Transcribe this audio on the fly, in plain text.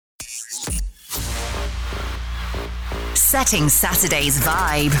setting Saturday's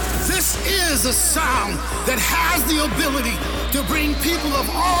vibe. This is a sound that has the ability to bring people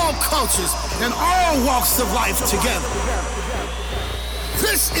of all cultures and all walks of life together.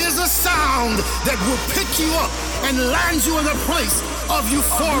 This is a sound that will pick you up and land you in a place of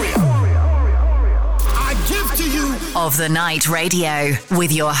euphoria. I give to you Of the Night Radio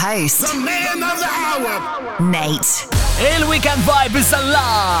with your host, the man of the hour, Nate. Il-Weekend Vibe is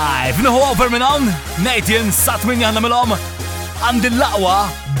alive! Nuhu over minn hawn, Nate jien sat min jahna mill-hom għandi l-laqwa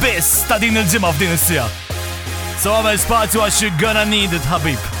biss ta' din il-ġimgħa f'din is-sija. So għamel spazju għax you're gonna need it,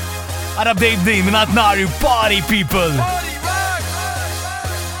 ħabib. Għara bdejt din minn għad nari party people!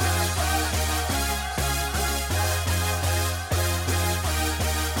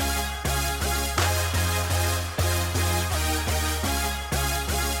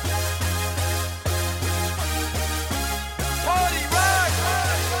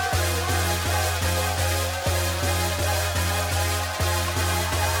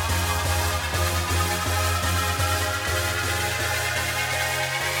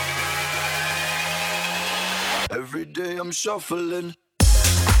 Every day I'm shuffling.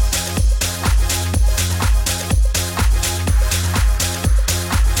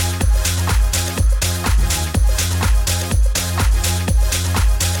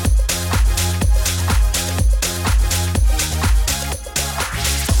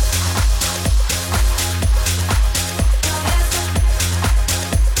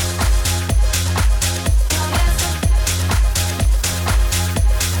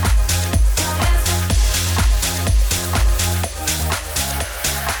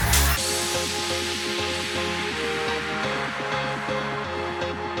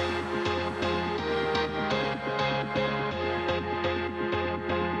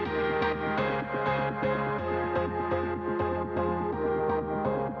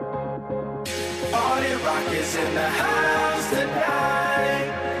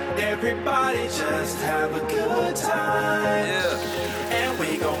 Everybody just have a good time. Yeah. And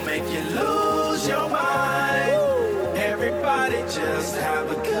we gon' make you lose your mind. Woo. Everybody just have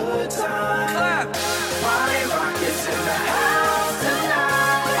a good time. Clap. Party rock is in the house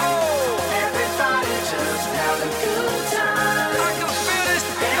tonight. Oh. Everybody just have a good time. I can feel this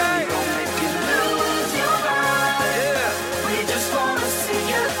today. And we gon' make you lose your mind. Yeah. We just wanna see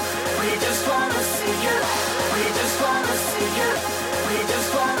you. We just wanna see you. We just wanna see you. We just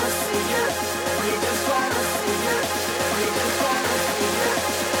wanna see you. We just wanna see you. We just wanna see you. We just wanna see you.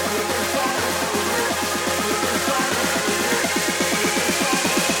 We just wanna see you.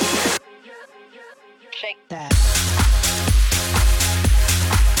 Shake that.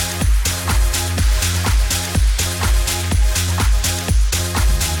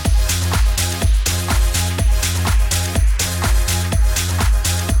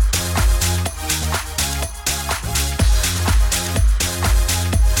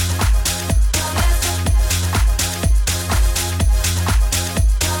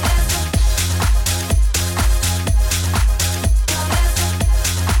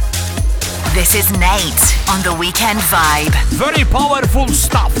 This is Nate on the Weekend Vibe. Very powerful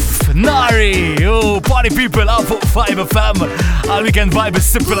stuff. Nari, party people up for 5FM. Our Weekend Vibe is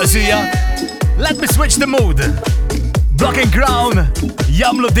simple as here. Let me switch the mood. Block and Crown,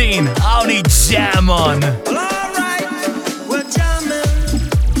 Jamlu Din, I need jam on.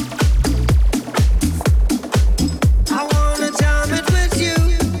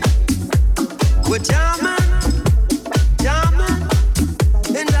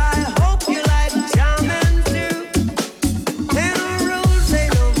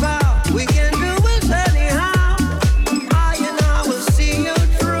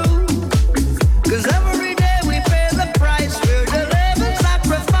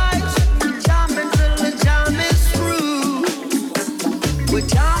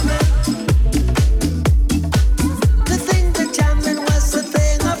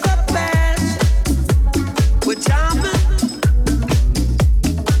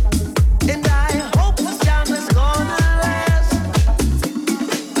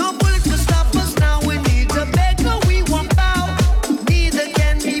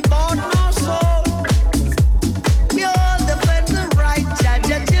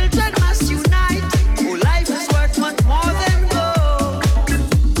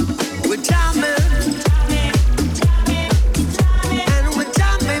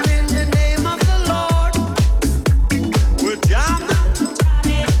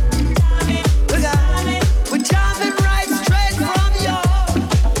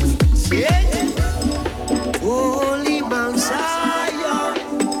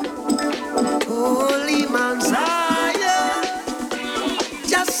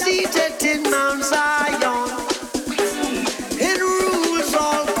 Seated in Mount Zion,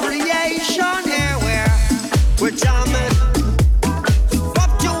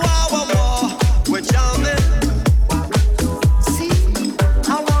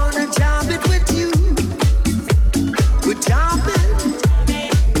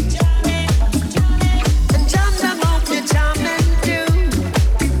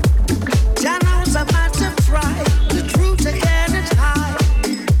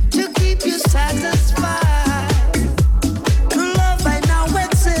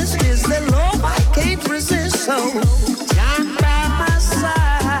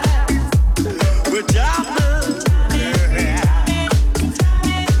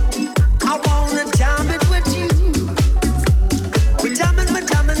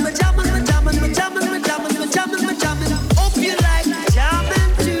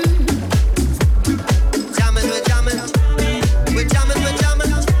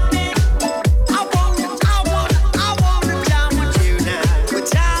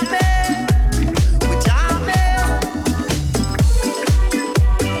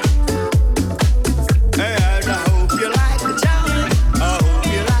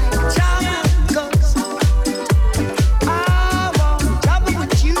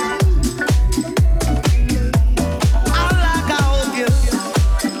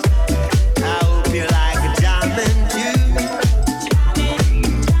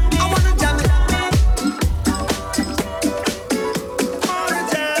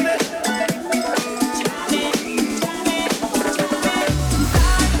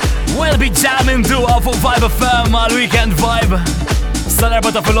 Vibe FM għal Weekend Vibe. Sal-4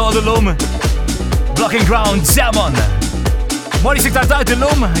 ta' fil-ħodu l-lum. Blocking Ground, Jamon. Morris iktar tajt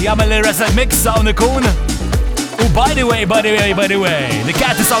l-lum, jgħamil il-Reset Mix sawn ikun. U by the way, the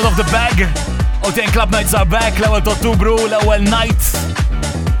cat is out of the bag. Oten Club Nights are back, l-ewel t-Ottubru, l-ewel night.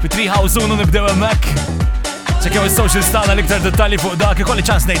 Fi Treehouse unu nibdew emmek. Ċekjaw il-social stana l-iktar dettali fuq dak, ikolli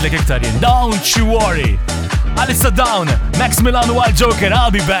ċans nejdlek iktar jien. Don't you worry. Alissa Down, Max Milan u Joker,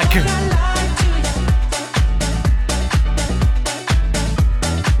 I'll be back.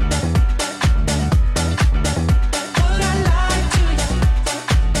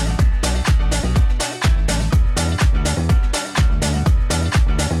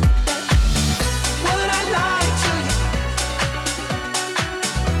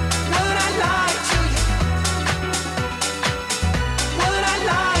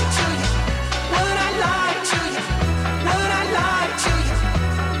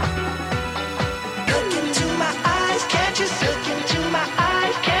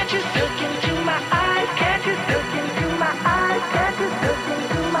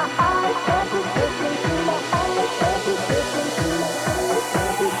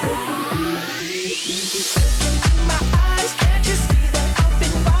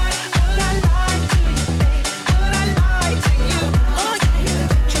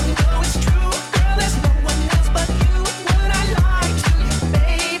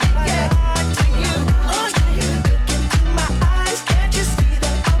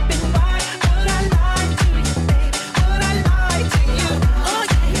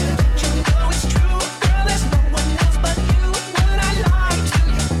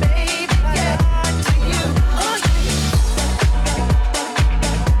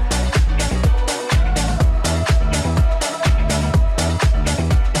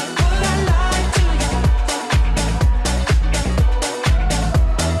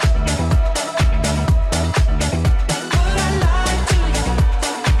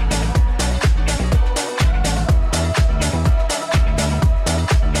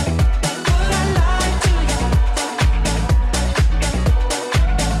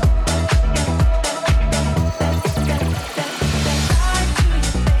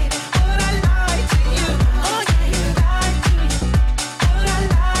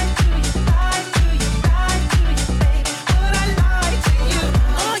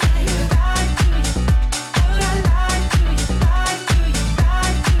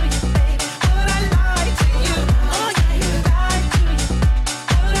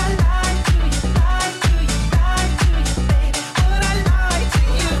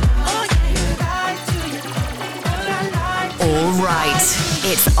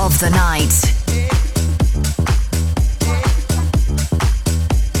 Of the night.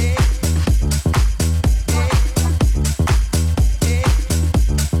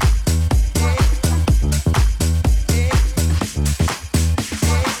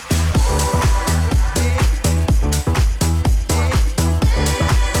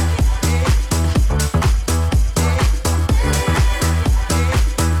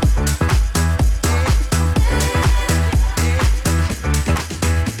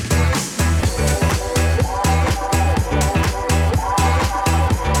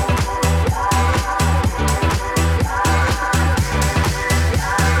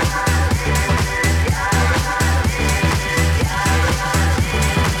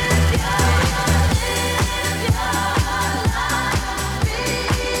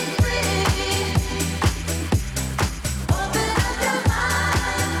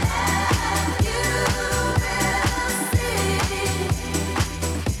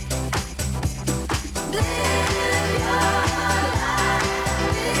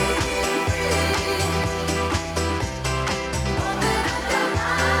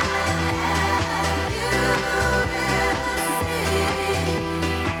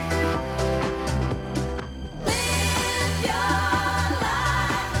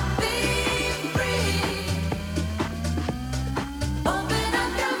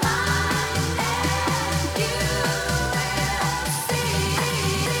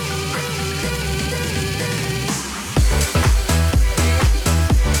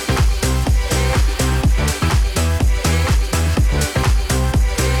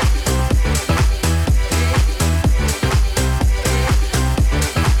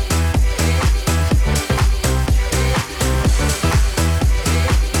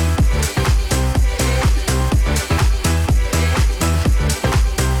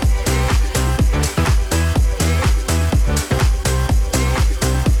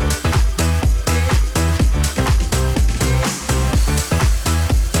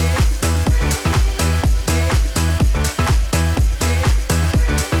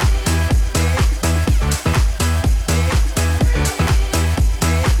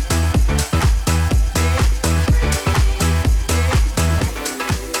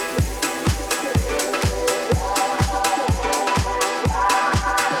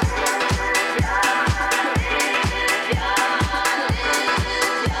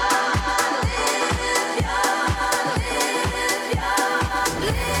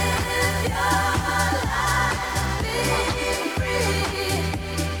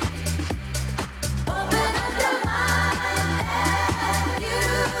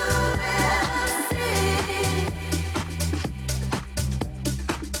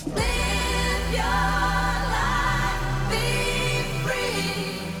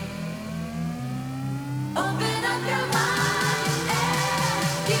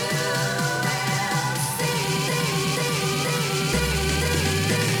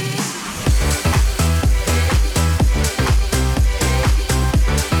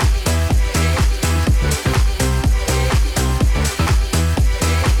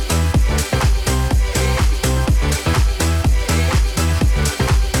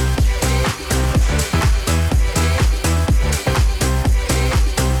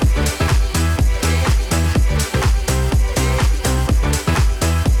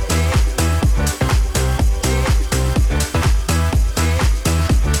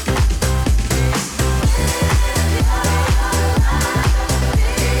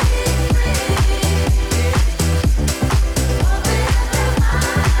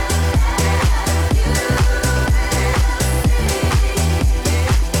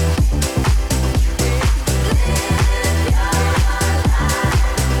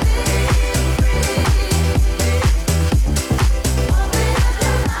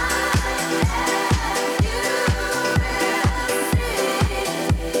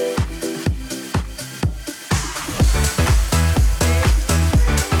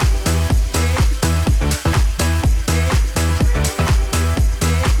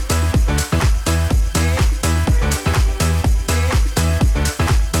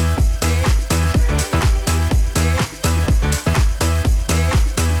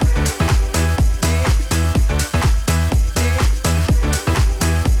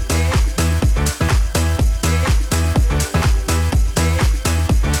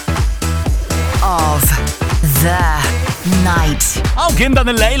 kien dan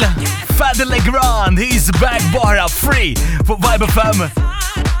il-lejl? Fadil Legrand, he's back boħra free fuq Vibe FM.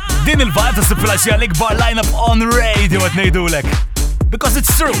 Din il-vibe ta' sifilaxija l-ikbar line-up on radio għet nejdulek. Because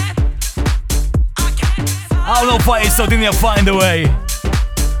it's true. I'll no fight, so din find a way.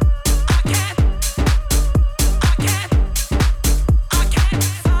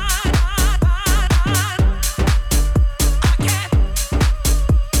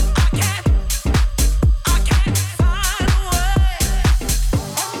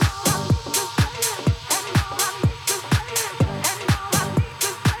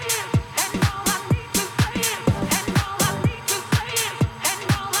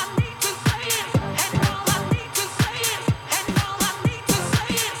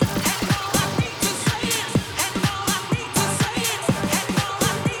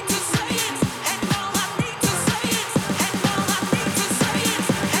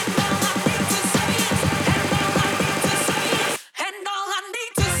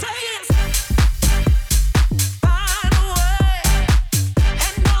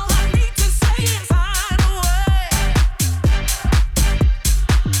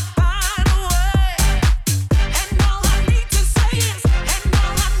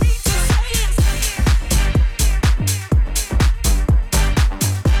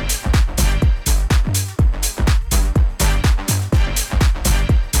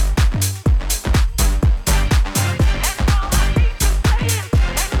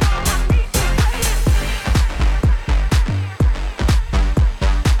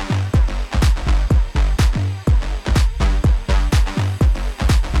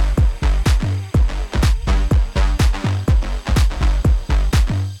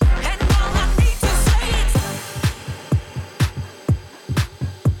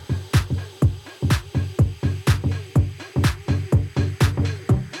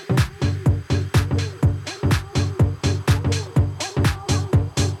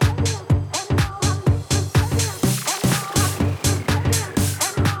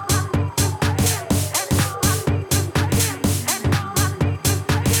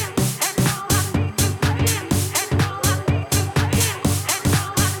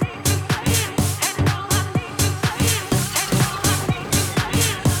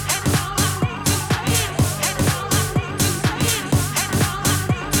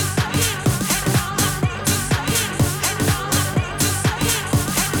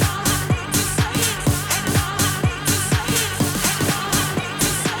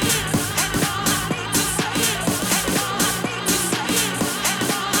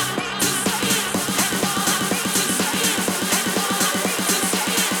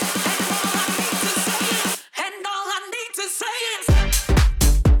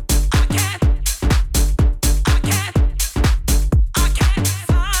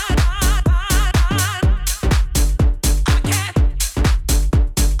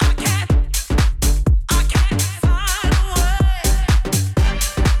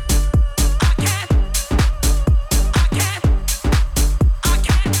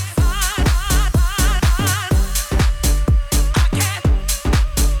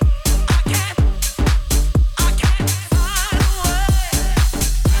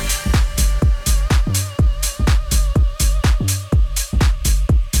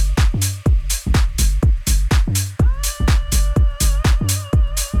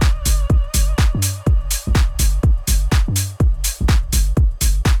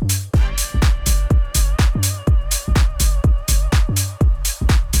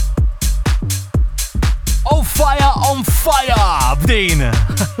 din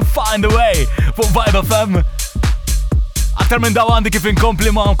Find a Way fuq Vibe FM. Aktar minn daw għandi kif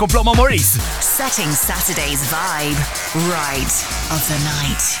inkompli ma' Maurice. Setting Saturday's vibe right of the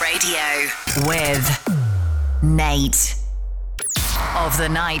night. Radio with Nate. Of the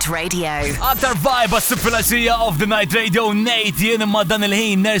Night Radio. Aktar vibe għas-sifilasija of the Night Radio. Nate jien imma dan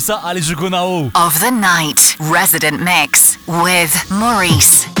il-ħin nersa għaliex ikun hawn. Of the Night Resident Mix with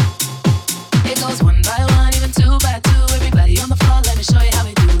Maurice. It goes one by one, even two by two. Everybody on the floor, let me show you how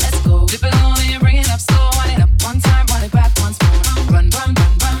we do. Let's go. Dip it low and you bring it up slow. Wind it up one time, run it back once more. Run, run,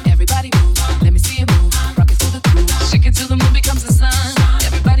 run, run. Everybody move. Let me see you move. Rock it to the groove. Shake it till the moon becomes the sun.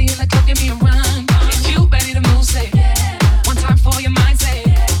 Everybody in the club, give me a run. If you ready to move, say yeah. One time for your mind, say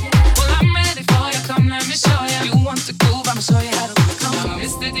yeah. Well, I'm ready for you. Come, let me show you. You want to groove, I'ma show you how to move. Come,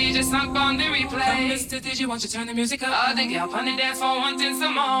 Mr. DJ, sunk on the replay. Come, Mr. DJ, won't you turn the music up? All the gal on the dance floor wanting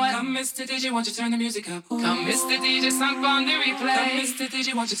some more. Come, Mr. DJ, won't you turn the music up? Come, Mr. DJ, sunk on the replay. Come, Mr.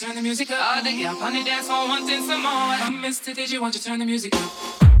 DJ, won't you turn the music up? All the gal on the dance floor wanting some more. Come, Mr. DJ, won't you turn the music up?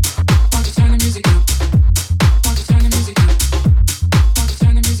 Won't you turn the music up? Won't you turn the music up? Won't you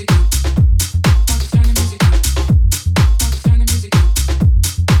turn the music up? Won't you turn the music up? Won't you turn the music up?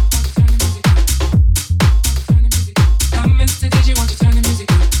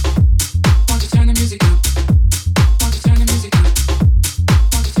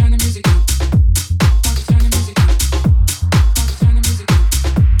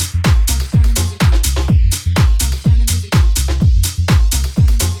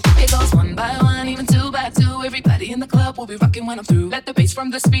 so everybody in the club will be rocking when I'm through. Let the bass from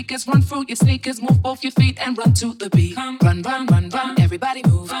the speakers run through your sneakers. Move both your feet and run to the beat. Run, run, run, run. Everybody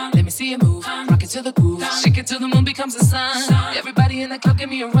move. Let me see you move. Rock it to the groove. Shake it till the moon becomes the sun. Everybody in the club, give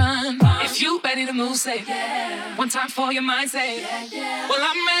me a run. If you ready to move, say yeah. One time for your mind, say yeah. Well,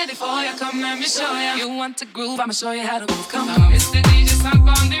 I'm ready for you. Come, let me show you. You want to groove? I'ma show you how to move. Come on, Mr. DJ, stop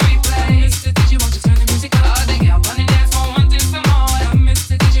on the replay. Mr. DJ, won't you turn the music up? All day, I'm running dance for one thing some more.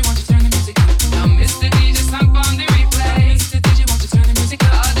 Mr. DJ, won't you turn the music up? Mr. DJ, stop on the replay. Mr. DJ, won't you turn the music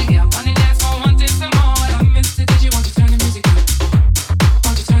up? All day, I'm running dance for one thing some more. Mr. DJ, won't you turn the music up?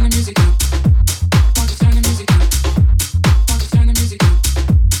 Won't you turn the music up? Won't you turn the music up? Won't you turn the music up?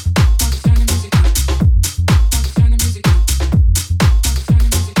 Won't you turn the music up? Won't you turn the music up? Won't you turn the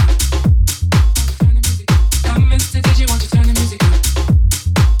music up? Turn the music up. Mr. DJ, won't you turn the music up?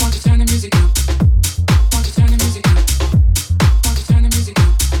 Won't you turn the music up? Won't you turn the music up? Won't you turn the music up?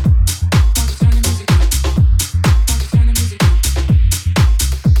 Won't you turn the music up? Won't you turn the music up?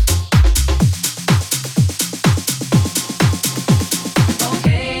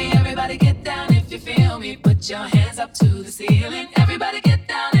 Okay, everybody get down if you feel me. Put your hands up to the ceiling. Everybody get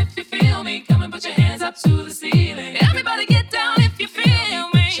down if you feel me. Come and put your hands up to the ceiling. Everybody get down if you feel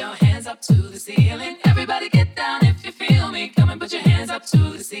me. Put your hands up to the ceiling. Everybody get down if you feel me. Come and put your hands up to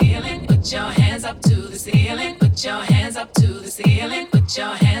the ceiling. Put your hands up to the ceiling. Put your hands up to the ceiling. Put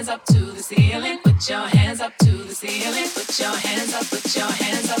your hands up to the ceiling. Put your hands up to the ceiling. Put your hands up. Put your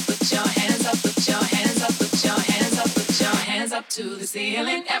hands up. Put your hands up. Put your hands up. Put your hands up. Put your hands up to the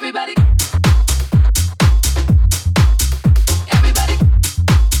ceiling. Everybody. Everybody.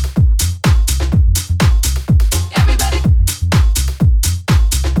 Everybody.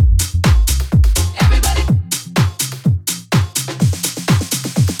 Everybody.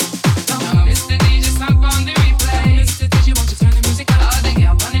 Come on, Mr. DJ, stop on the replay. Mr. DJ, won't you turn the music up? All day,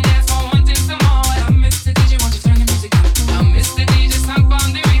 I'm running dance for one thing some more. Mr. DJ, won't you turn the music up? Mr. DJ, stop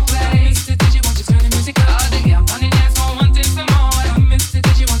on the replay. Mr. DJ, won't you turn the music up? All day, I'm running dance for one thing some more. Mr.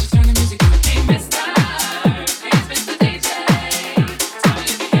 DJ, won't you turn the music up? Hey, Mr. Please, Mr. DJ, tell me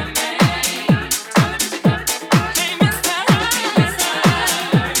if you hear me. Turn the music up. Hey, Mr.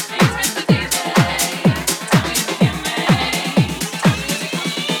 Please, Mr. DJ, tell me if you hear me. Turn the music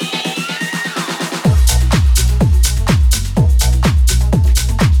up.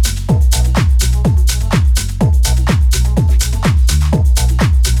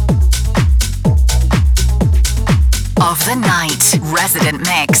 Of the night, Resident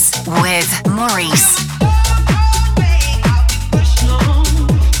Mix with Maurice.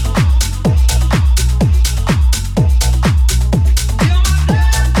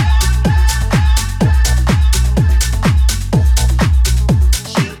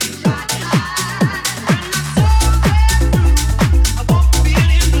 She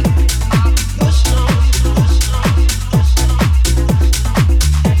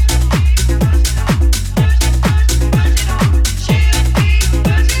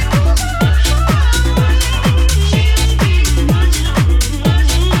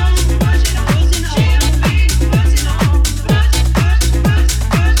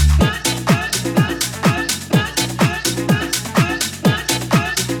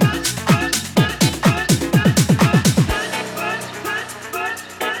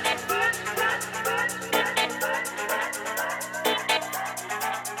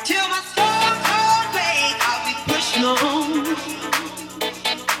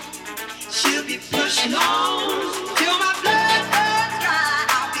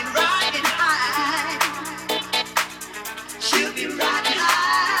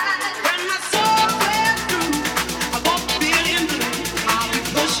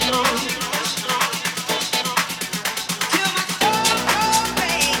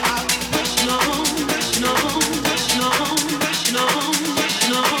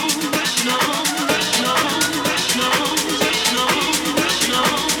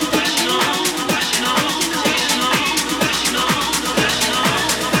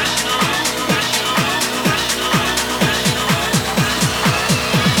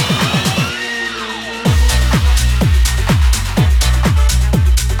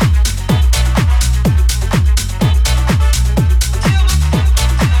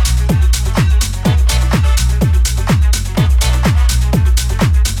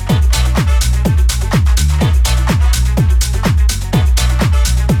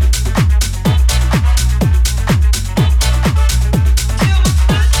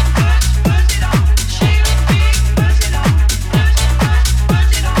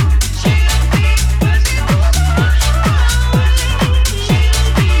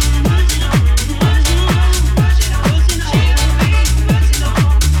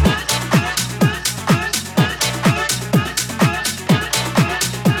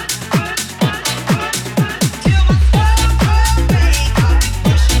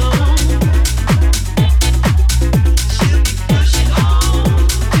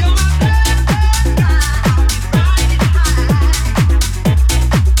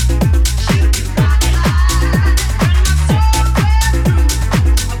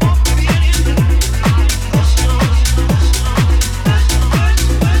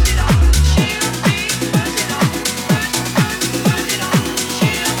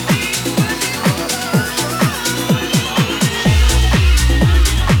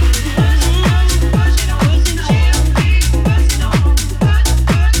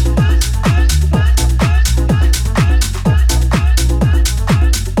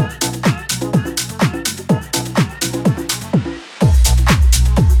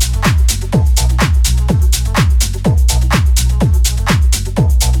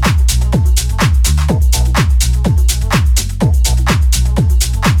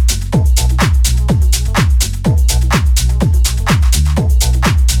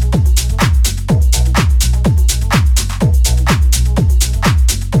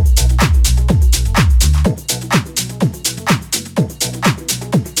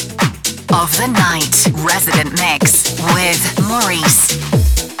of the night. Resident Mix with Maurice.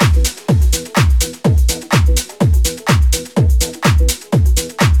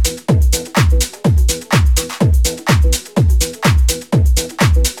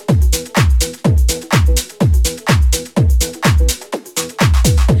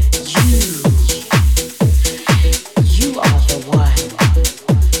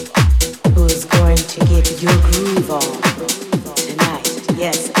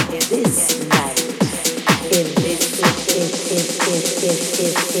 Yes, this night, in this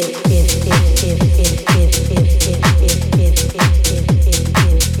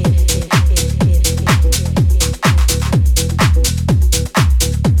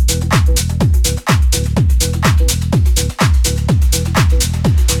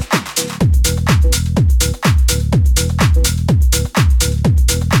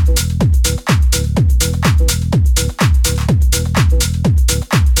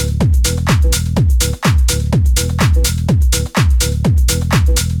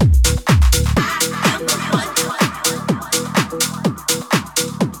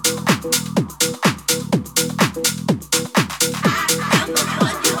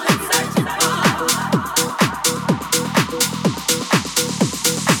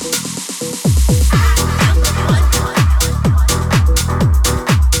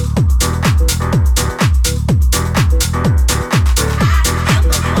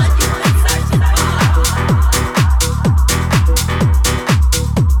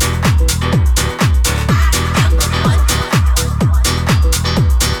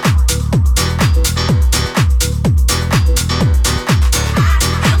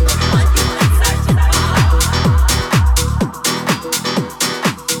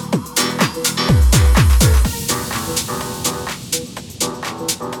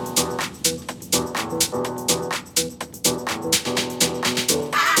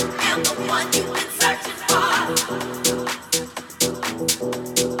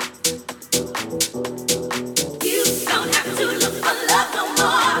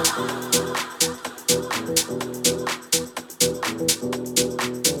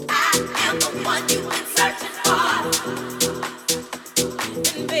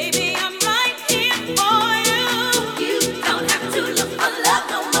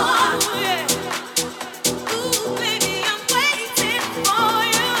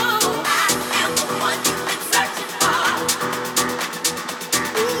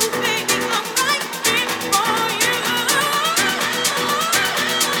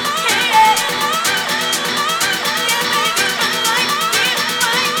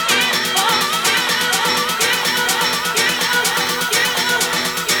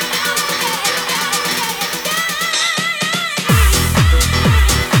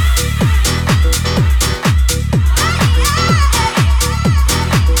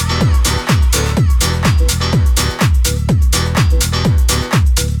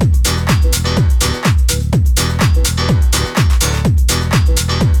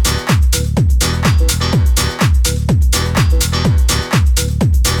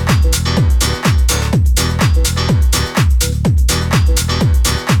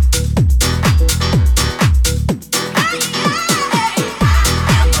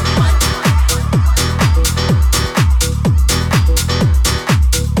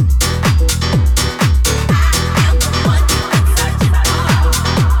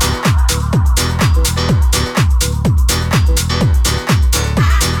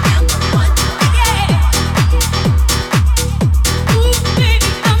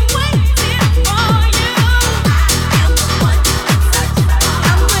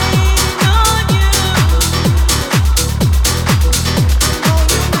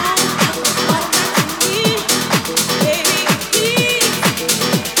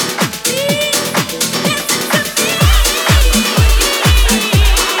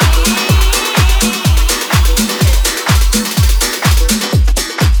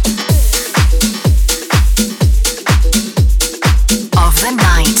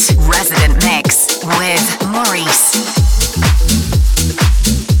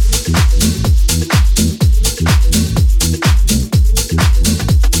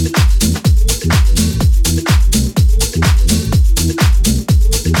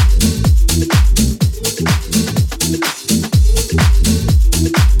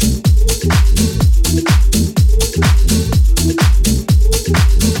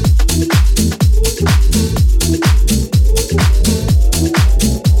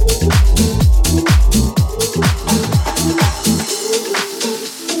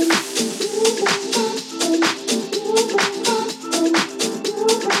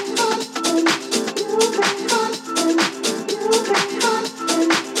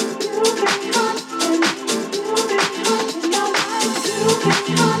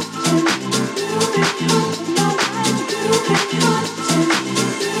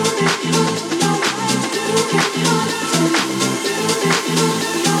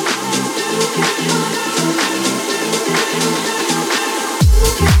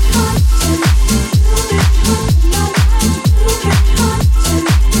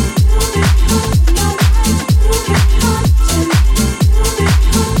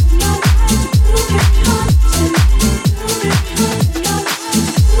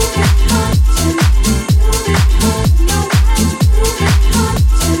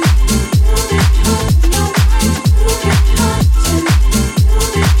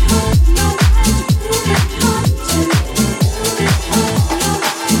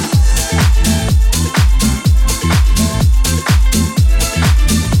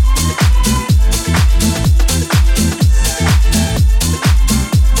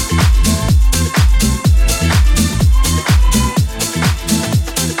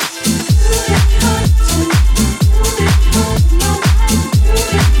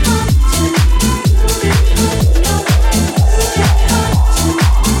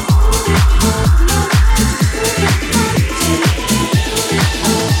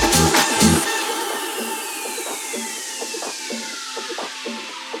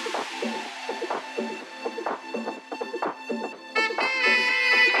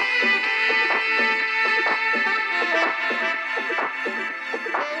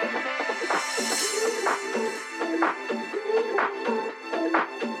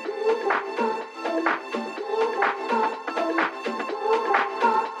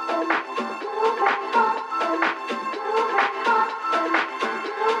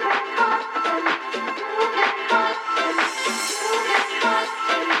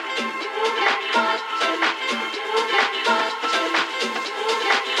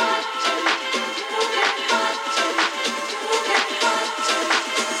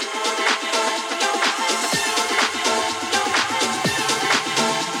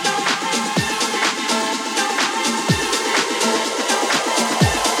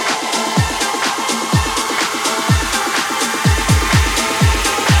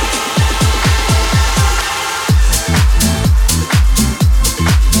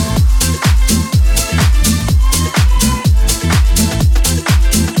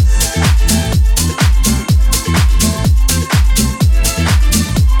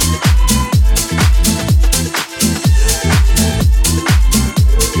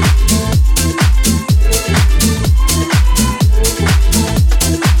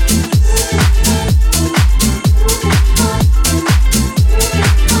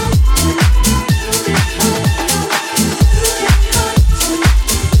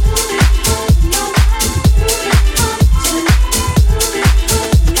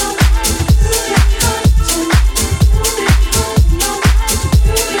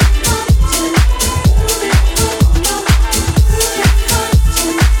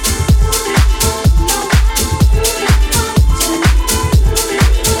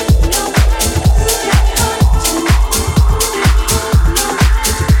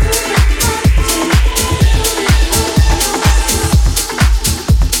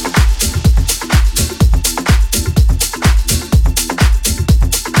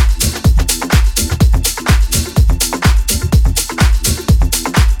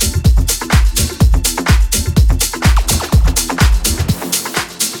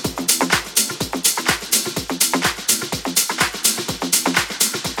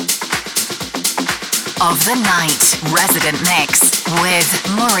of the night. Resident Mix with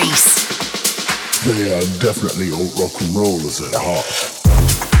Maurice. They are definitely old rock and rollers at heart.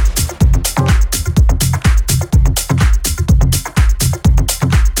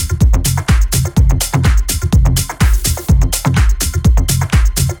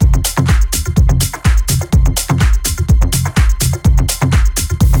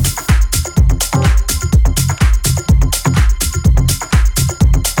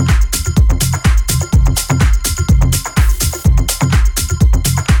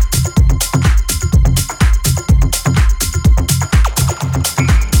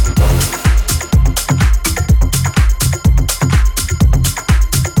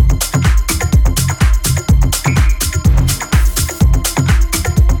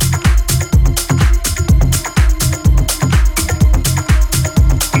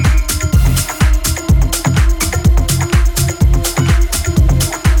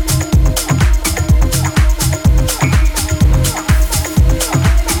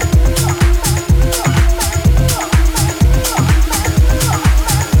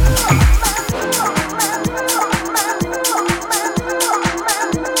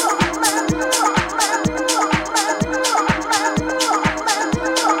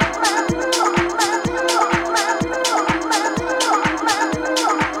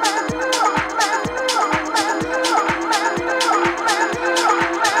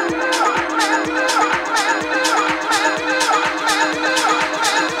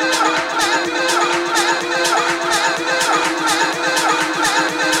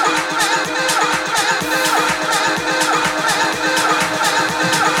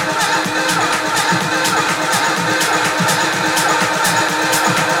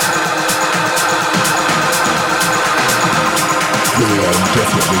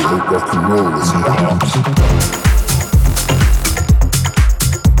 Rock and rollers in the house.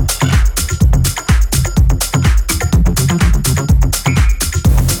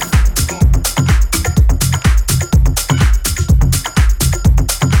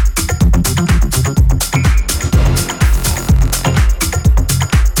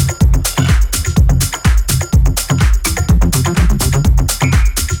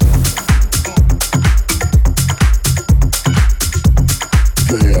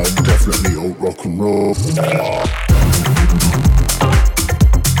 Rock and rollers in the house.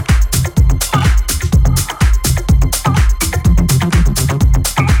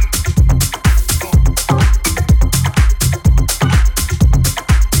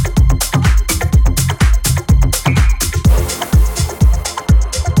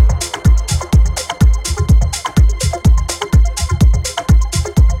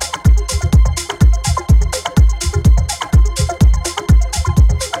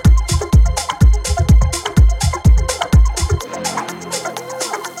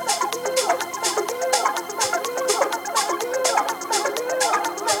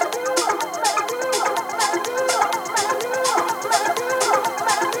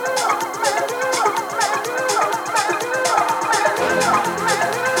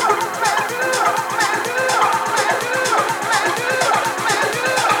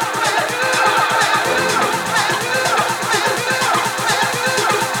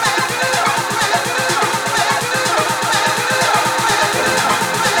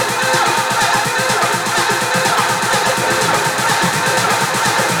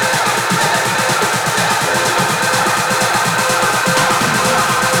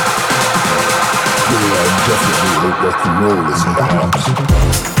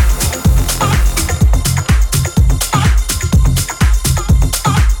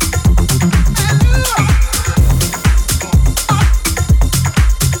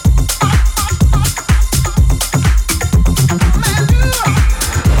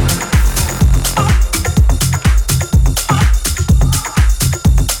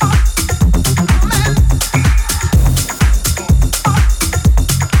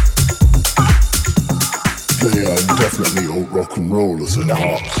 Rock and rollers in the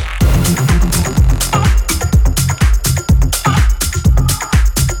house.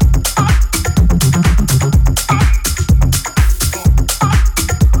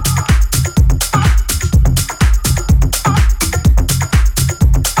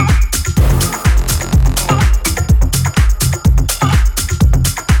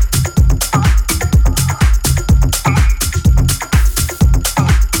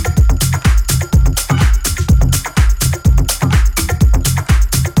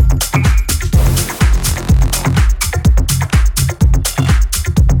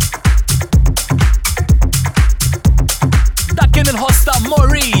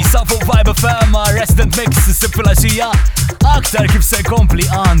 Vibe FM Resident Mix s-sifilazija aktar kif se kompli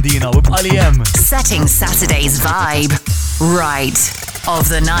għandina u b'qalijem. Setting Saturday's vibe right of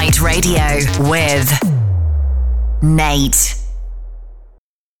the night radio with Nate.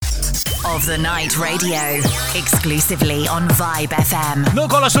 Of the night radio exclusively on Vibe FM. No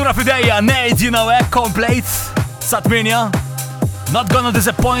kolla xura fideja, Nate, you know, complete. Satminja, not gonna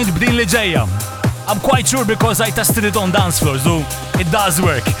disappoint b'din li ġejja. I'm quite sure because I tested it on dance floors, so it does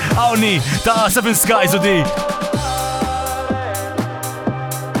work. Awni, ta' Seven Skies u di.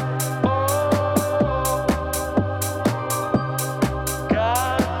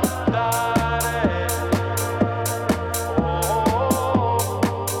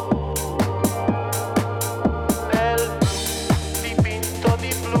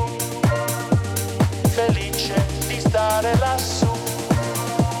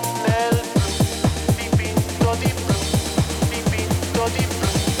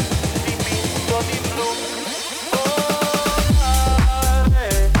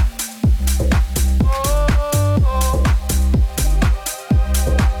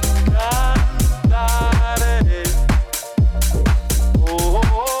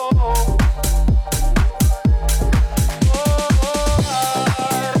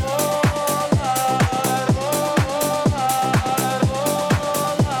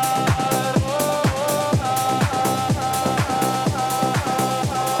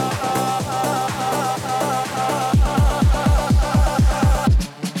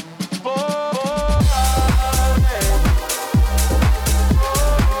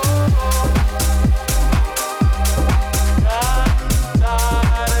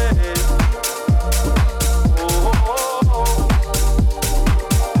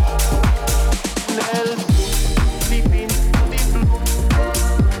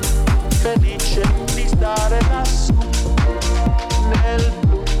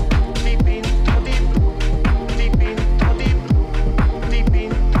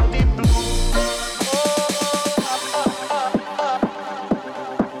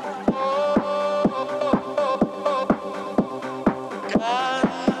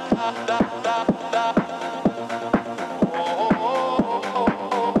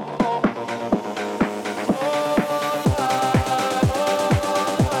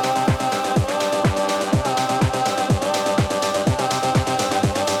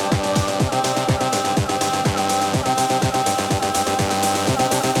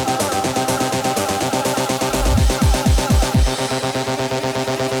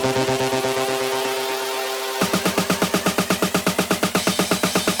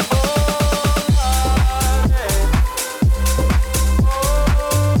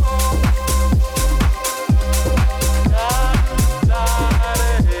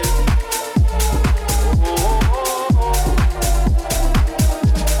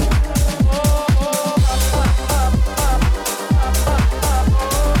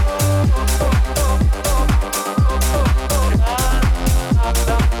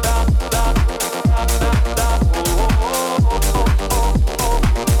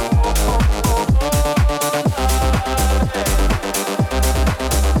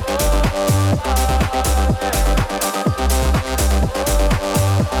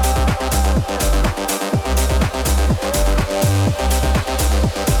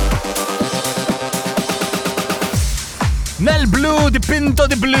 Di Pinto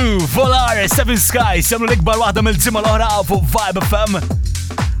di Blue, Volar, Seven Skies, jamlu l-ikbar waħda mill-ġimma l-oħra fuq Vibe FM.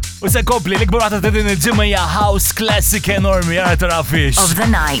 U se kompli, l-ikbar waħda ta' din il-ġimma hija House Classic enormi, għara tara fiex. Of the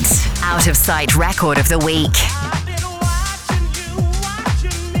night, out of sight record of the week. Make me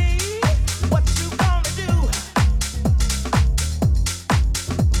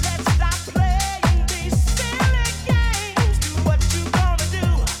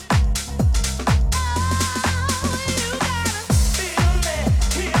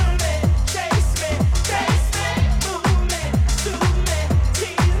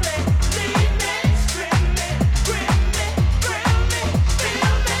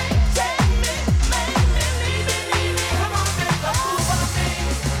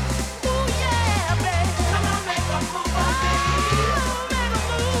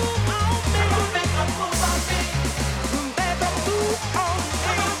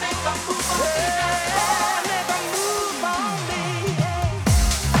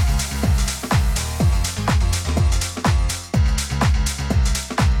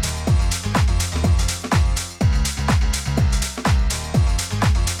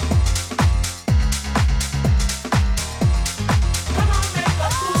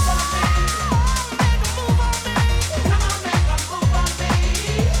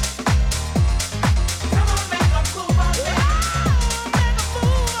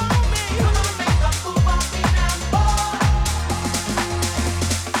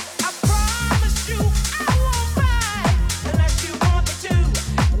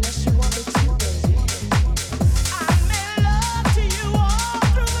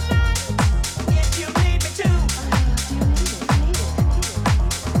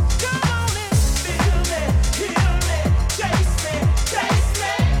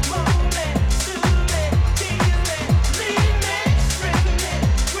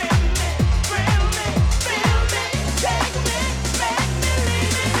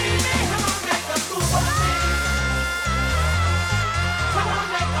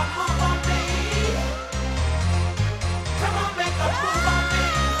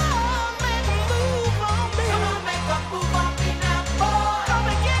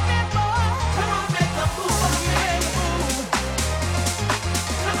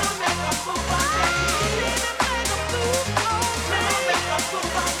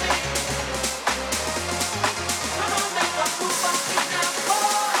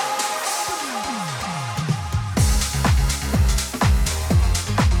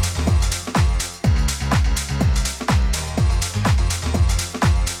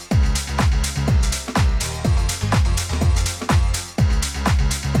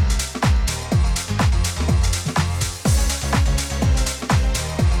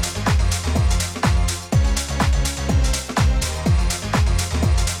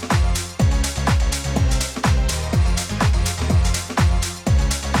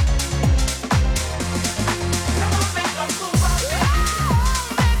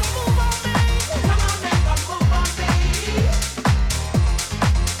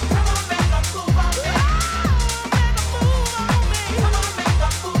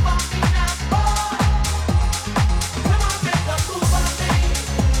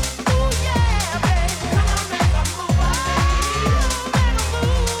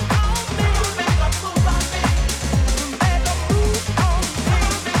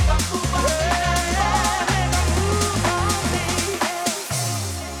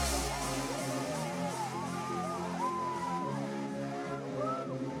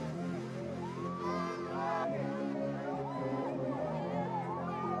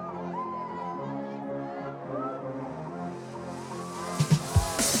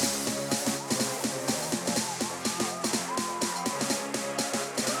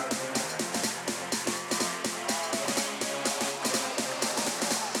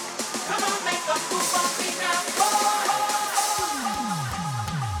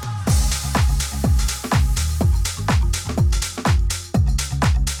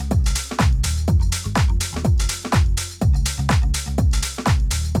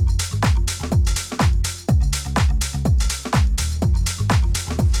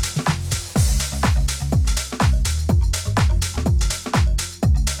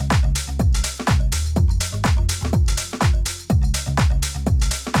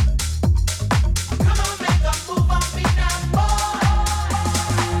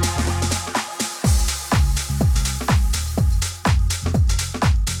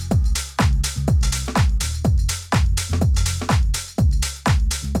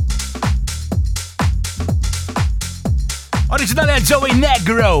oriġinali għal Joey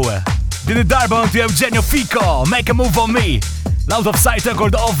Negro. Din id-darba unti Eugenio Fico, Make a Move on Me. L-Out of Sight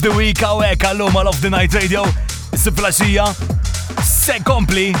Record of the Week għawek għallum għal Off the Night Radio. Is-siflaxija, se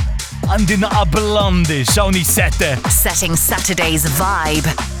kompli, għandina Blondi, xawni sette. Setting Saturday's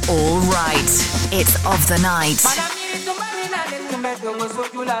vibe. All right, it's Of the Night. La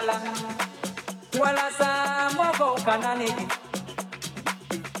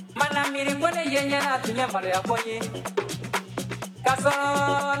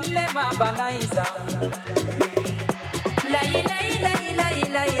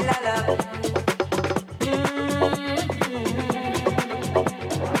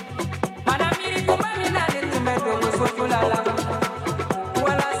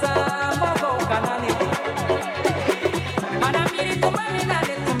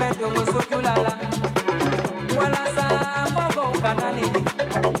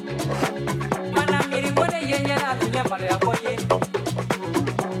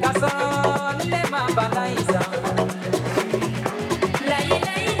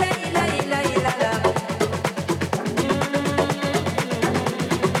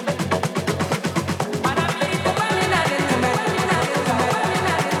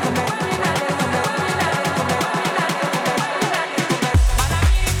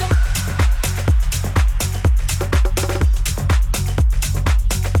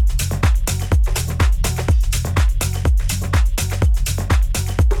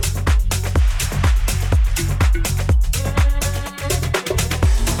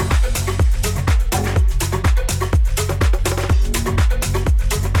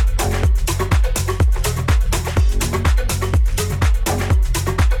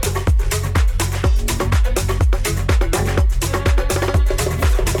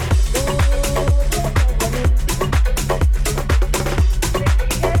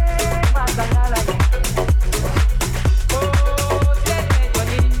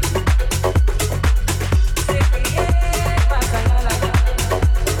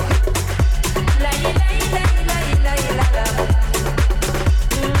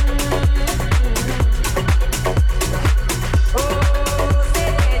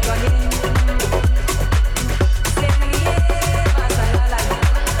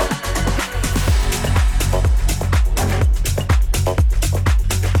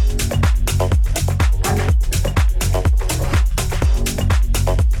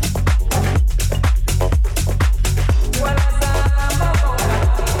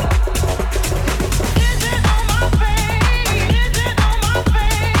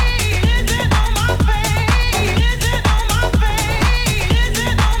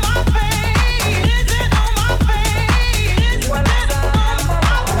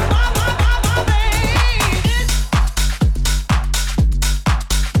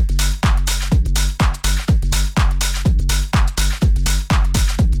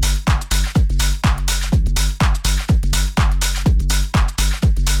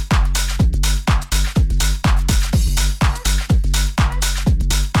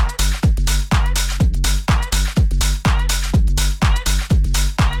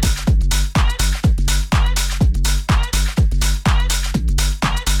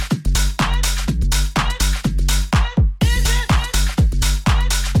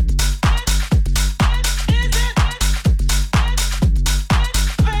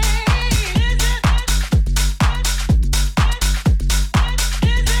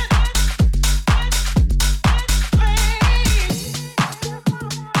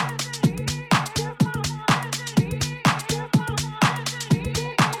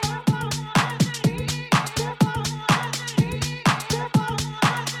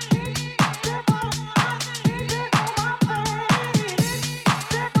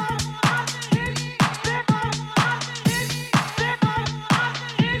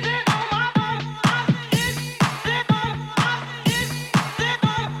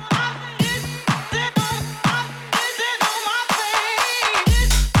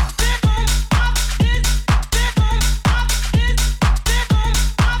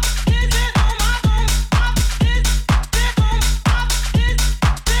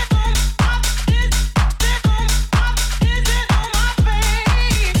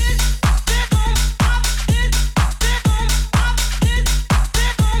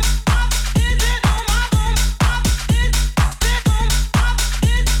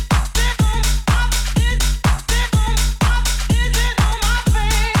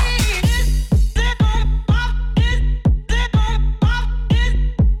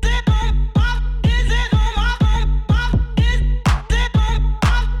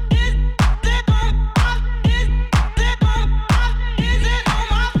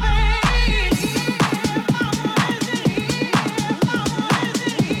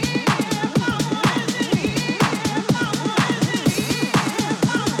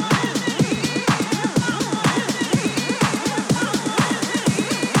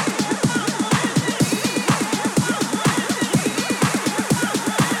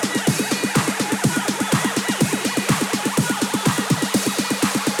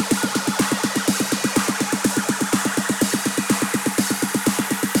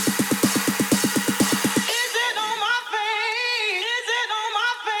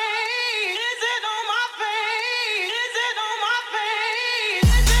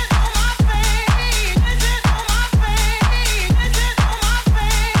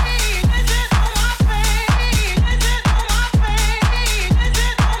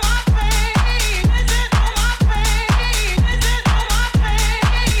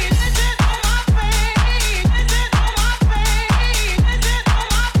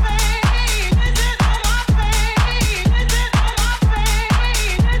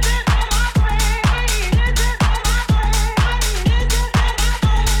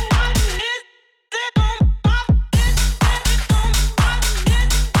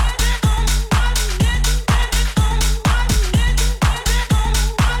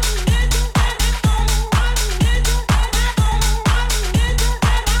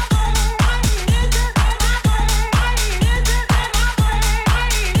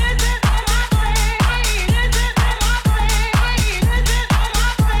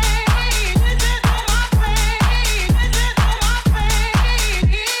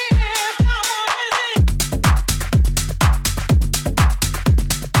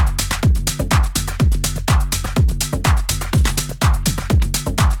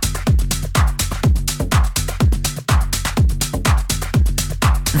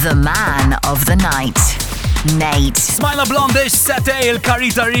the man of the night, Nate. Smajna Blondish Setej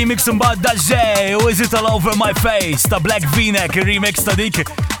il-Karita remix mbagħad daġġej u Is It All Over My Face ta' Black V-Neck remix ta' dik.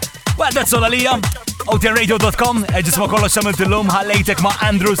 Well, that's all għalija. OTRadio.com, eġisma kollox xamilt il-lum, ħallejtek ma'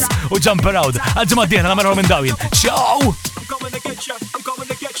 Andrews u Jump Around. Għadġima d-dieħna namerħu minn dawin. Ciao! I'm coming to get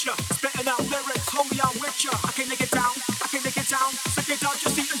ya, spitting out lyrics, homie, I'm with ya. I can't take it down, so get down,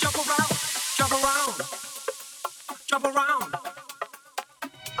 just see and jump around, jump around, jump around.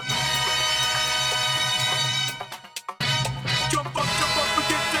 Jump up and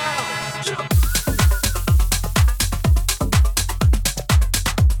get down, jump.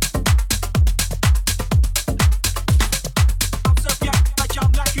 I'm surf ya like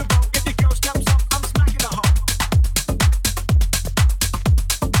I'm like you, bro. If the girl steps up, I'm smacking her home.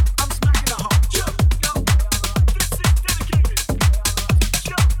 I'm smacking her home. Jump, yo, this is dedicated.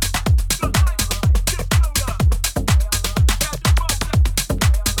 Jump, the hype, get closer. Get the rope.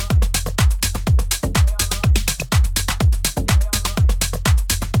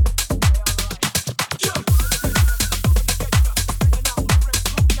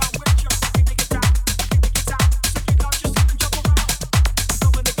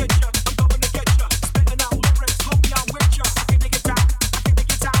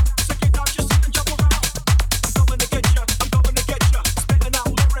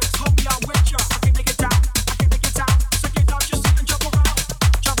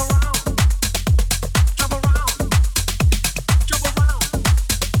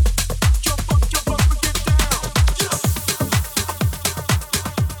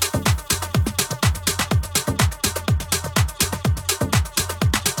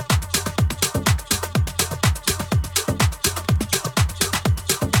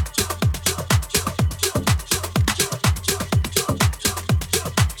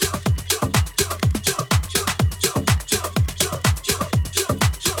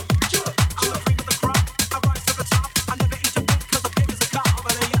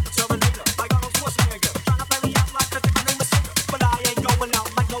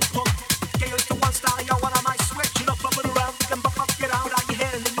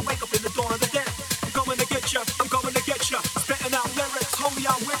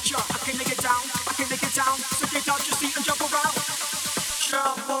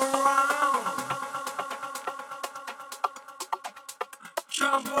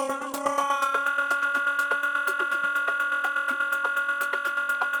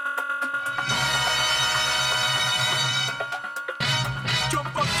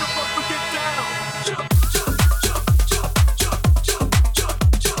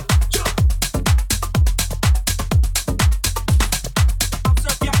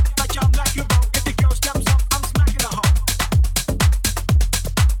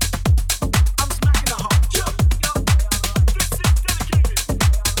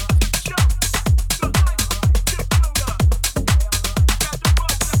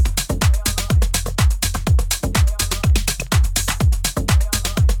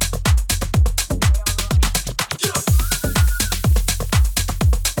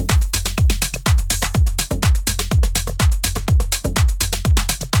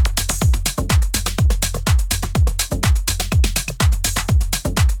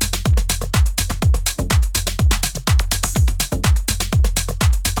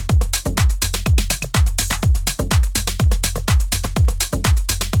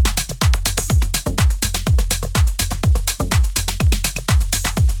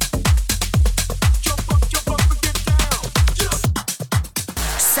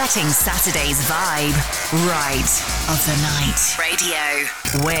 Setting Saturday's vibe right of the night. Radio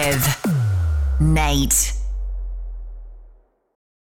with Nate.